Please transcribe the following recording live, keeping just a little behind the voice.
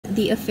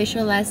The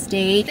official last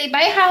day. Say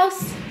bye,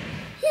 house.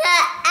 Yeah,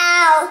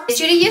 ow. Is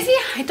Judy Yessie?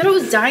 I thought it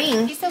was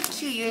dying. She's so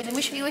cute, you guys. Let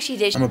me show you what she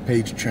did. I'm a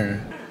page turner.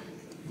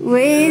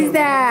 Where is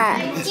that?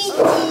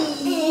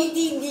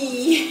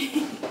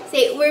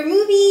 Say, we're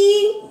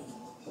moving.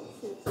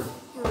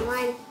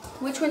 One.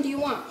 Which one do you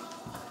want?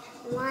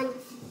 One.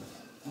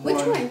 Which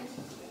one?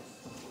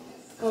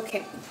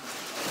 Okay.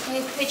 Let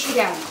me put you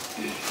down.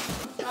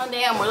 Oh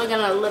damn, we're looking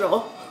a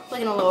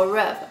little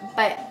rough.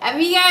 But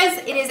you guys,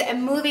 it is a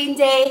moving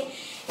day.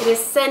 It is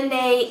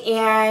Sunday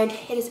and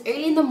it is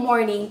early in the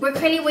morning. We're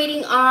currently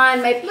waiting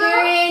on my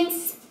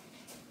parents,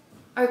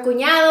 our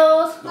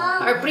cuñados,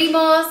 our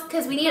primos,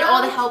 because we need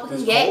all the help we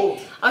can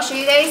get. I'll show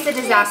you guys the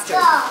disaster.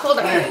 Hold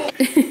on.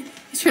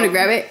 He's trying to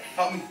grab it.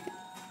 Help me.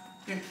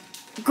 Here.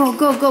 Go,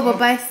 go, go,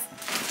 Babas.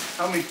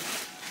 Help me.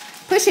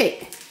 Push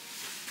it.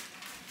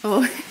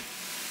 Oh.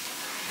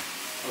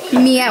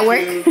 Me at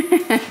work.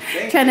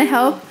 Trying to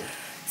help.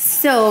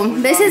 So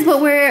this is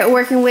what we're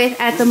working with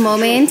at the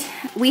moment.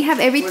 We have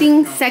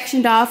everything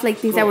sectioned off, like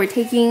things that we're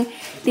taking,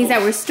 things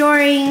that we're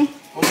storing,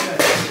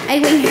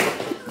 anyway,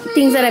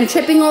 things that I'm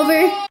tripping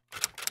over.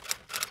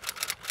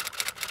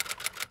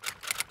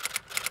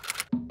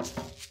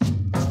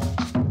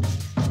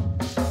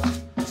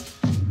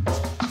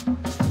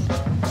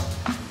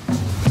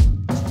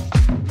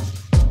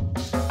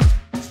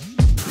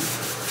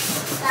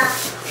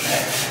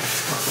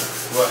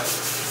 What?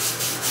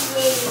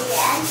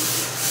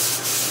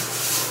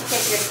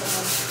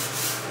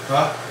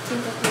 Huh?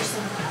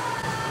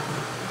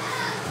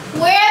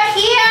 We're up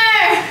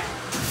here!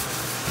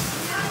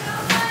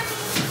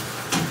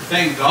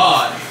 Thank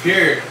God.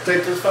 Here,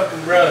 take this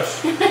fucking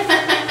brush.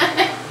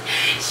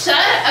 Shut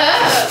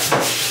up!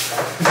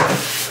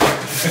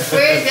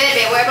 We're good,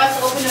 babe. We're about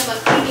to open up a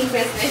cleaning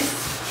business.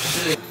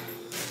 Shit.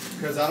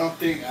 Because I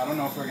don't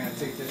know if we're gonna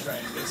take this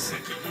right in this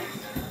second.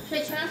 Should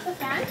I turn off the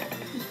fan?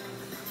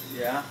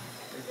 Yeah,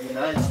 it'd be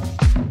nice.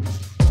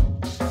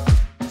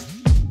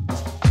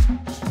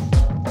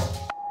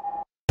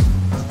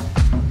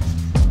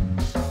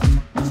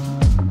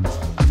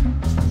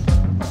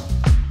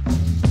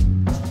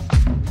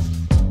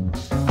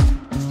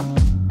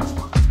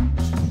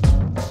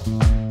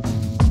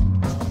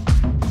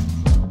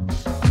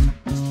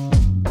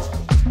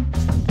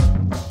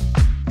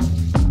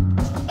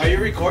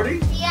 Recording?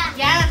 Yeah,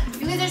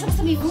 you guys are supposed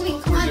to be moving.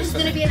 Come on, this is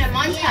gonna be in a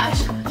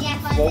montage.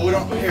 Yeah, well, we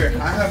don't. Here,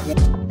 I have one.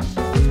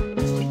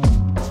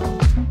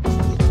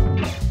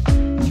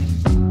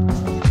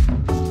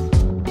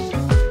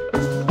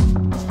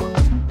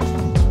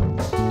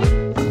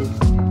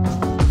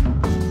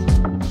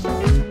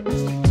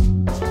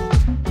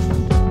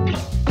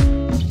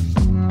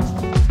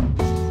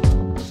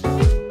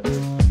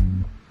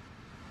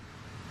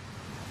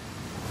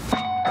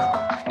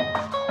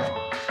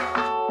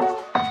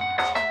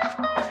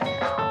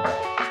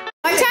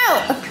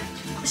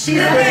 She's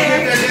up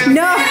there.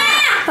 No,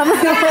 I'm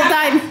like the whole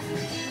time.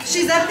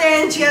 She's up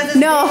there and she has this.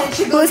 No. And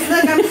she goes,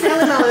 look, I'm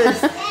selling all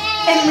this.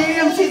 And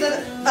Miriam sees a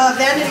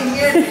vanity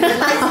mirror.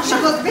 And she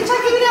goes, bitch, I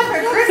gave it up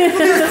for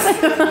Christmas.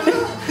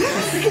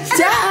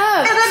 Shut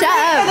up. Shut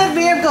up. And then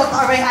Miriam goes,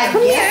 all right, I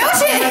get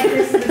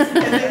it.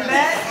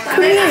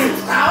 Come here.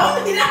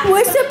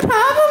 What's the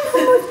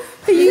problem?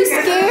 Are you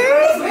scared?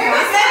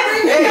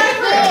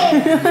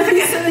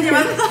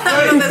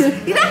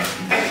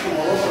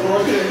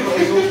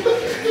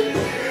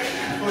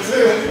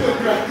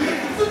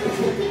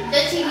 The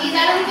chilies,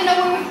 I don't even know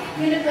where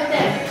we're gonna put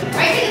them.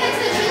 Are you taking that to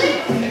the chili?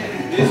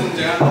 This one's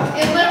down.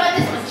 And what about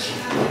this one?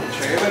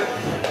 Trailer?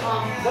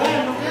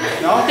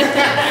 No?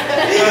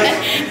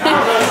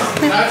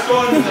 That's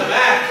going to the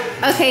back.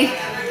 Okay.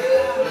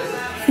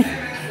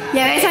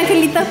 Ya ves,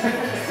 Angelito?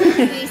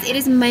 It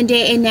is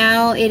Monday and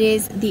now it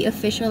is the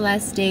official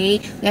last day.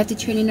 We have to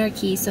turn in our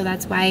keys, so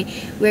that's why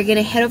we're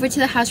gonna head over to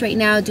the house right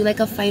now, do like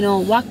a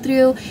final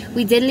walkthrough.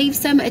 We did leave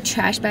some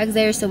trash bags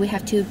there, so we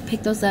have to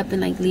pick those up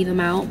and like leave them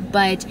out.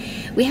 But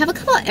we have a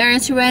couple of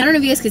errands to run. I don't know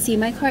if you guys can see,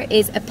 my car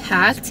is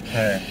packed.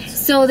 Hey.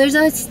 So there's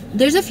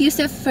a few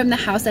stuff from the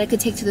house that I could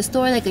take to the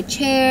store, like a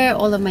chair,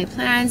 all of my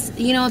plants,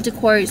 you know,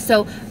 decor.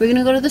 So we're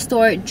gonna go to the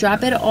store,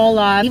 drop it all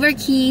off, leave our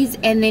keys,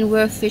 and then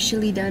we're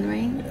officially done,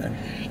 right? Yeah.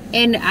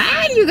 And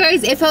you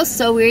guys, it felt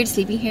so weird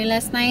sleeping here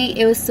last night.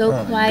 It was so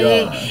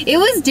quiet. God. It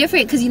was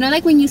different because, you know,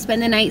 like when you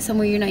spend the night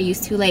somewhere you're not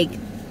used to, like,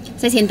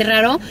 se siente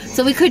raro.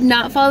 So we could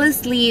not fall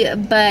asleep.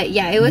 But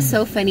yeah, it was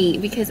so funny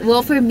because,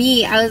 well, for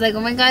me, I was like, oh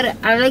my God,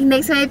 I'm like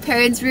next to my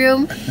parents'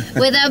 room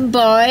with a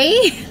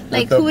boy.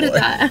 Like, who would have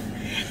thought?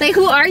 Like,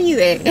 who are you?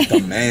 The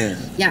man.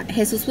 Yeah,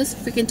 Jesus was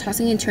freaking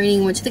tossing and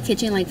turning. Went to the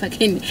kitchen like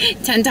fucking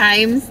 10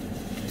 times.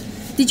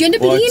 Did you end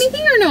up eating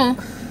anything or no?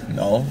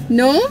 No.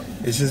 No?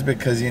 It's just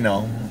because, you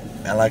know,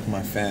 I like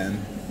my fan.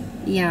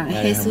 Yeah,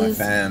 Jesus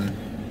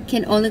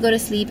can only go to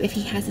sleep if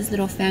he has his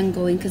little fan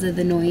going because of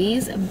the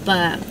noise.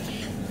 But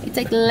it's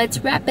like, let's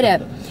wrap it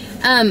up.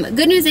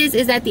 Good news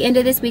is at the end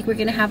of this week we're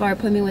gonna have our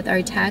appointment with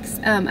our tax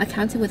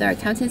accountant, with our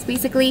accountants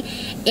basically,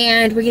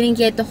 and we're gonna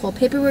get the whole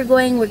paperwork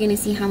going. We're gonna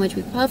see how much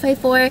we qualify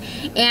for.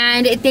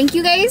 And thank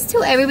you guys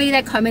to everybody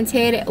that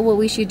commented what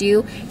we should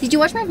do. Did you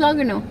watch my vlog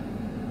or no?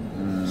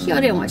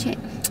 Y'all didn't watch it.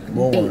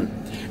 What one?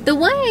 The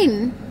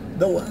one.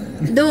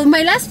 The one?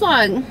 My last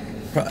vlog.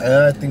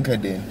 I think I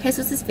did.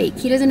 Jesus is fake.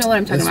 He doesn't know what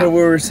I'm talking That's about.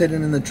 where we were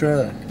sitting in the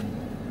truck.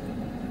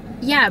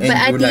 Yeah, And but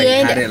at you, the like,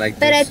 end, had it like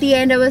but this. at the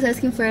end, I was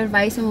asking for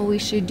advice on what we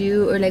should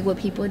do or like what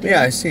people did.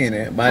 Yeah, I seen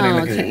it, but I didn't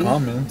look at okay. your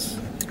comments.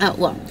 Oh,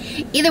 well,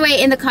 either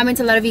way, in the comments,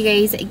 a lot of you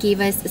guys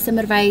gave us some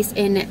advice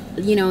and,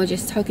 you know,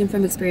 just talking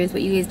from experience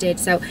what you guys did.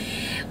 So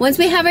once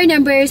we have our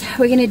numbers,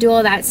 we're going to do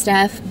all that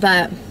stuff.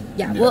 But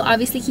yeah, we'll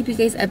obviously keep you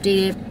guys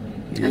updated.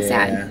 I'm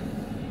sad.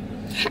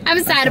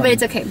 I'm sad, but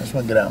it's okay. I just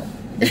want to get out.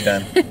 Be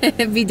done.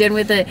 Be done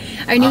with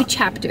our new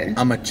chapter.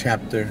 I'm a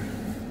chapter.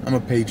 I'm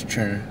a page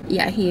turner.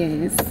 Yeah, he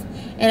is.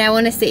 And I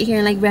want to sit here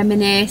and like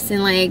reminisce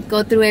and like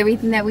go through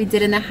everything that we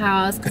did in the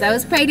house because I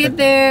was pregnant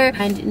there,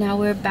 and now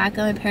we're back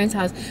at my parents'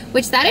 house,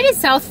 which that in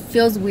itself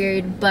feels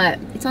weird, but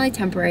it's only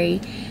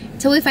temporary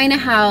till we find a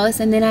house.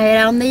 And then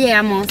a donde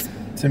llegamos.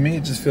 To me,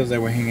 it just feels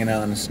like we're hanging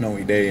out on a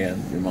snowy day at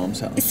your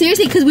mom's house.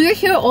 Seriously, because we were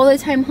here all the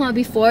time, huh?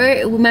 Before,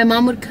 when my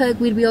mom would cook,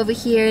 we'd be over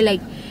here,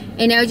 like,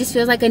 and now it just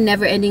feels like a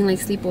never-ending like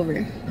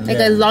sleepover, like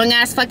a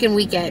long-ass fucking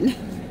weekend.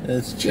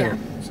 It's chill. Yeah.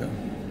 So.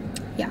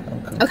 Yeah.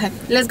 Okay,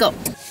 let's go.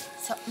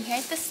 So I'm here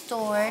at the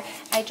store.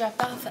 I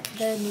dropped off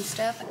the new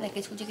stuff, like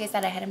I told you guys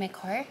that I had in my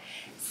car.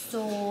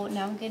 So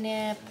now I'm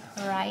gonna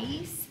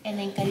price, and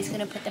then Kari's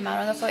gonna put them out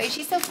on the floor. And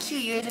she's so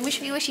cute. You guys, let me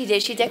show you what she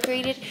did. She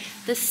decorated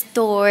the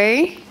store.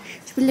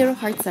 She put little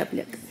hearts up.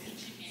 Look.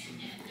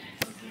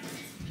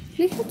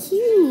 Look how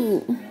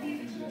cute.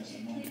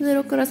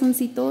 Little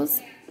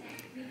corazoncitos.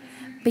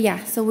 But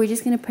yeah, so we're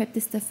just gonna prep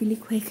this stuff really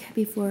quick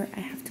before I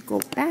have to go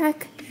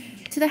back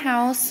to the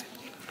house.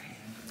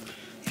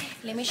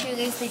 Let me show you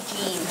guys the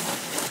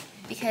jeans,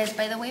 because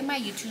by the way my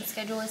YouTube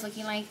schedule is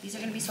looking like, these are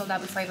going to be sold out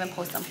before I even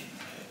post them.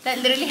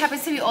 That literally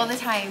happens to me all the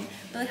time.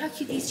 But look how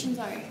cute these jeans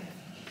are.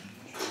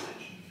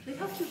 Look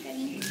how cute,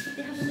 Danny.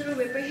 They have a little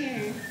ripper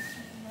here.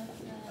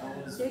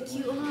 They're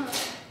cute, huh?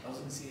 I was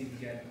going to see if you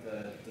get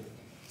the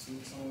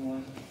XOXO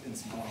one in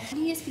small.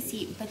 Yes, can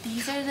see, but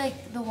these are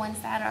like the ones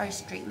that are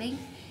straight leg.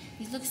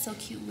 These look so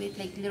cute with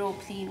like little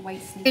plain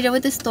white sneakers. We're done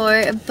with the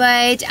store,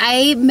 but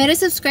I met a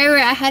subscriber.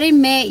 I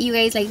hadn't met you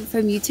guys like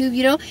from YouTube,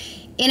 you know,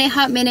 in a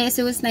hot minute,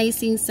 so it was nice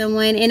seeing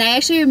someone. And I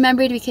actually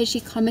remembered because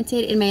she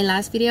commented in my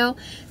last video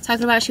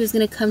talking about she was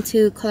gonna come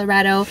to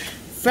Colorado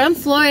from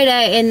Florida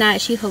and that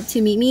she hoped to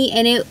meet me,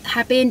 and it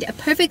happened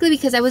perfectly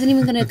because I wasn't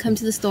even gonna come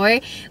to the store.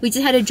 We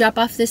just had to drop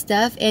off the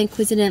stuff, and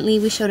coincidentally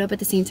we showed up at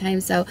the same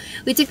time, so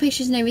we took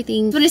pictures and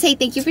everything. I just want to say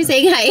thank you for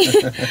saying hi.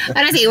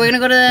 Honestly, we're gonna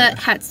go to the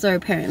hat store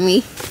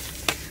apparently.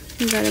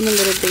 I got him a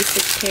little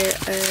basic pair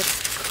of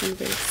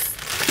Converse.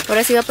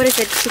 Ahora sí va a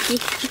parecer Chucky.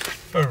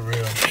 For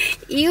real.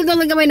 You don't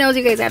look at my nose,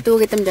 you guys. I have to go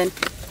get them done.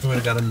 We would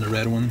have got him the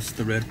red ones,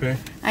 the red pair.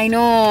 I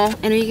know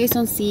you guys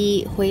don't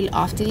see Joel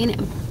often,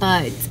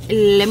 but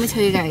let me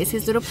tell you guys,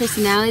 his little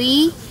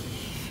personality,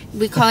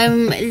 we call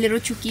him Little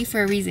Chucky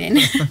for a reason.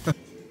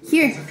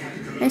 Here,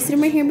 can I sit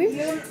him right here, babe?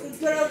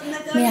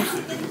 Yeah.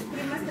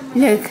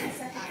 Look.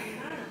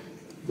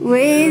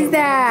 What is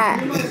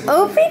that?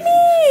 Open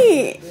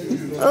it!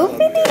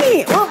 Open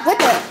it! Oh, what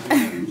the?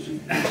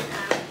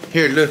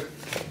 Here, look.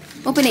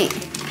 Open it.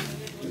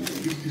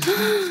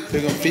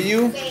 They're going to fit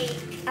you?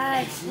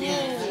 Wow.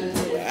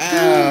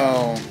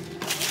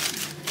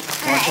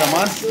 Want to try them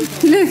on?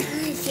 Look.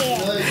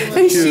 A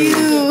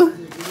shoe.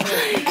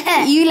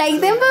 You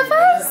like them,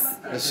 Papas?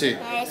 Let's see.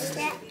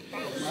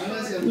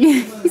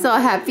 He's all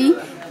happy.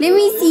 Let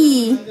me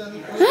see.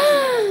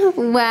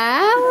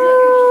 Wow.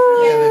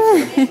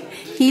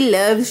 He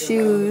loves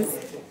shoes.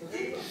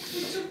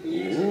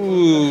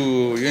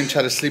 Ooh, you're going to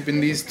try to sleep in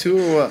these too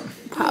or what?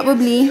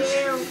 Probably.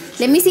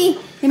 Let me see.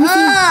 Let me see.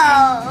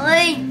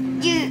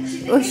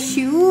 Oh,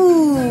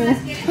 shoe.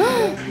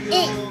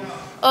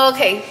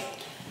 Okay.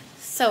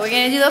 So we're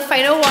going to do the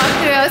final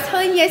walkthrough. I was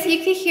telling Yes,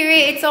 you can hear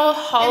it. It's all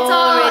hollow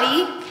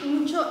already.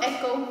 Mucho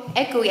echo.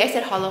 Echo. I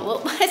said hollow.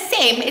 Well,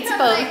 same. It's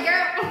both.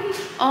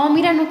 Oh,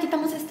 mira, no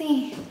quitamos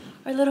este.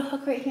 Our little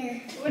hook right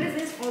here. What is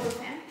this for, the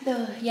fan?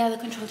 The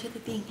control to the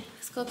thing.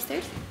 Let's go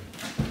upstairs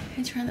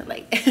and turn the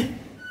light.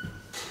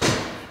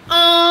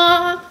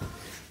 Aww.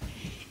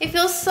 It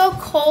feels so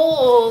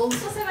cold.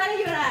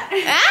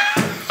 Ah!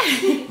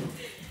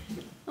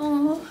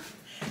 Oh,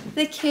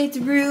 the kids'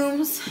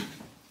 rooms.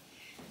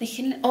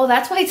 Oh,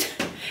 that's why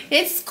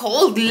it's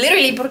cold,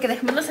 literally, porque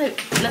dejamos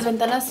las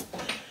ventanas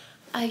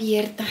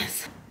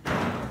abiertas.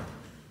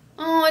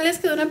 Oh, les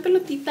quedó una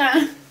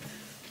pelotita.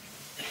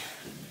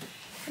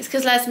 It's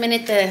because last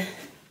minute the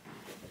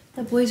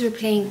boys were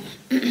playing.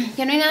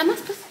 ¿Ya no hay nada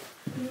más, pues?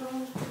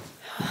 No.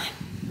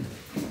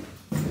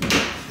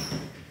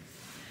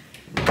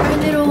 Our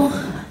little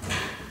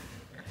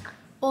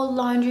old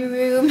laundry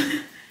room.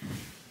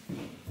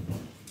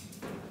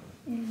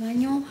 El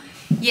baño.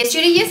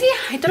 Yesterday,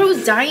 I thought I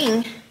was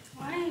dying.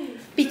 Why?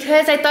 Because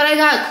Because I thought I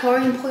got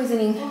chlorine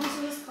poisoning.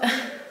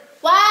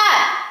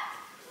 What?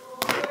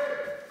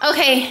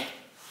 Okay.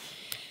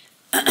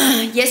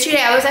 Yesterday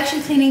I was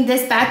actually cleaning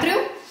this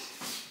bathroom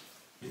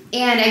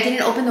and I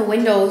didn't open the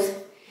windows.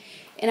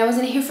 And I was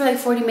in here for like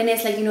 40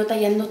 minutes, like, you know,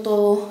 tallando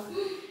todo.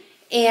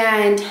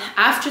 And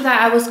after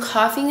that, I was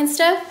coughing and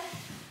stuff.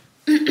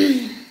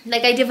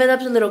 Like, I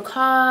developed a little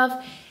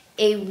cough,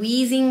 a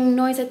wheezing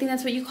noise, I think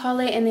that's what you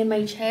call it. And then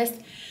my chest,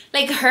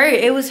 like, hurt.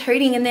 It was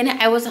hurting. And then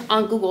I was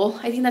on Google.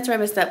 I think that's where I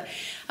messed up.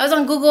 I was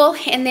on Google,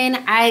 and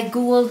then I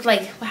Googled,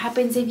 like, what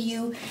happens if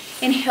you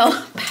inhale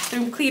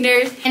bathroom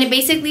cleaners. And it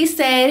basically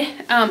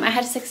said I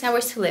had 6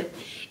 hours to live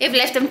if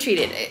left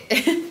untreated.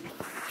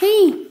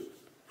 Hey.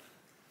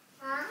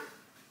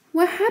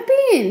 What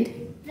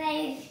happened?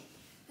 Bed.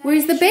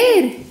 Where's the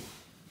bed?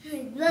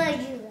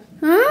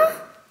 Huh?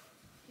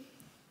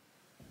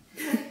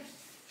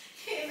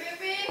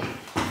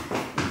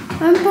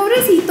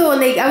 Pobrecito.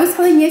 Like, I was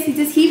telling Yessie,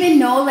 does he even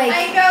know, like,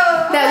 I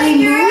know. that we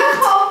You're moved? a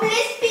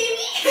homeless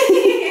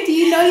baby. Do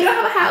you know you don't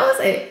have a house?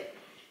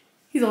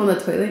 He's on the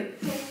toilet.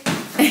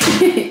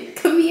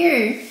 Come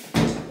here.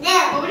 No.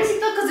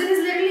 Pobrecito, because it is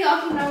literally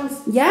all he knows.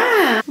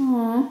 Yeah.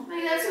 Aww.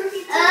 Like, that's where he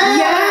took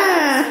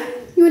Yeah.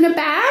 You in a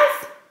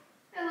bath?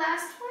 the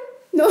last one.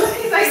 No.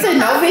 I said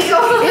no, baby.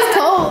 It's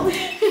cold.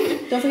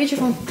 Don't forget your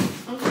phone.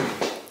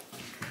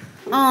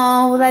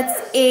 Oh, well, that's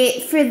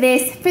it for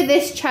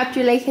this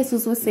chapter, like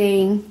Jesus was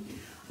saying.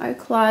 Our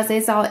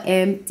closet's all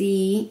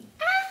empty.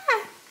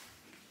 Ah.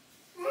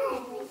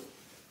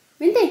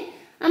 Vente,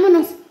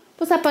 vámonos.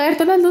 Pues apagar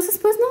todas las luces,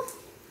 pues, ¿no?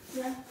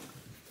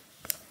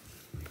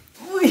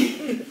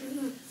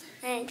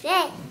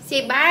 Okay.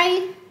 Say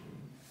bye.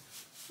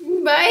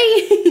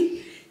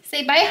 Bye.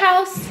 Say bye,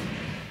 house.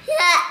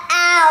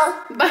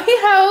 Ow. Bye,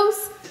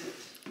 house.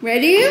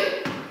 Ready?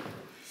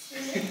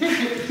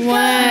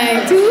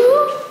 1,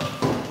 2.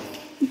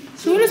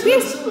 Sube los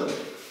pies.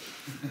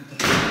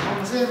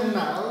 Vamos a hacer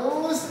una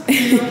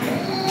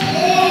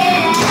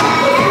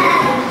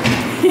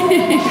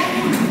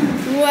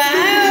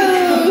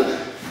Wow.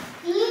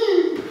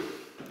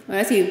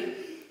 Ahora sí.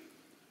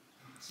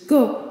 Go.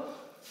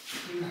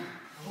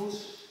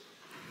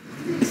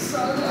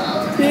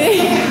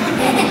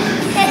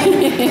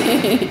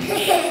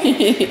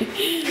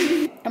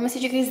 I'm gonna see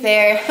you guys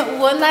there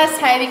one last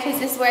time because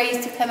this is where I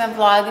used to come and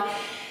vlog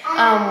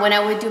when I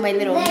would do my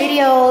little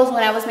videos,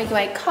 when I was making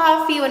my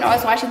coffee, when I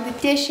was washing the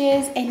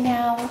dishes, and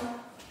now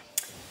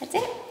that's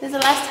it. This is the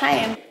last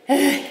time.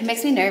 It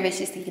makes me nervous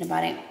just thinking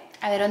about it.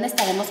 A ver dónde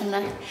estaremos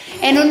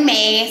en un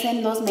mes,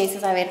 en 2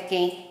 meses, a ver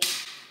qué.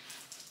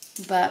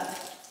 But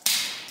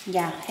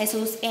yeah,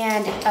 Jesus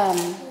and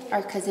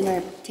our cousin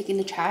are taking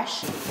the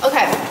trash.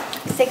 Okay,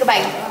 say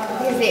goodbye.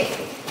 Here's it.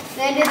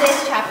 The end of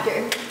this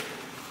chapter.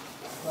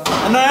 No,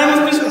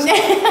 On to the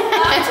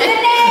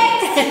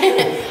next.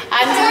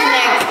 On to the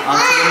next.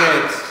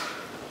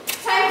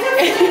 Time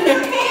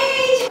to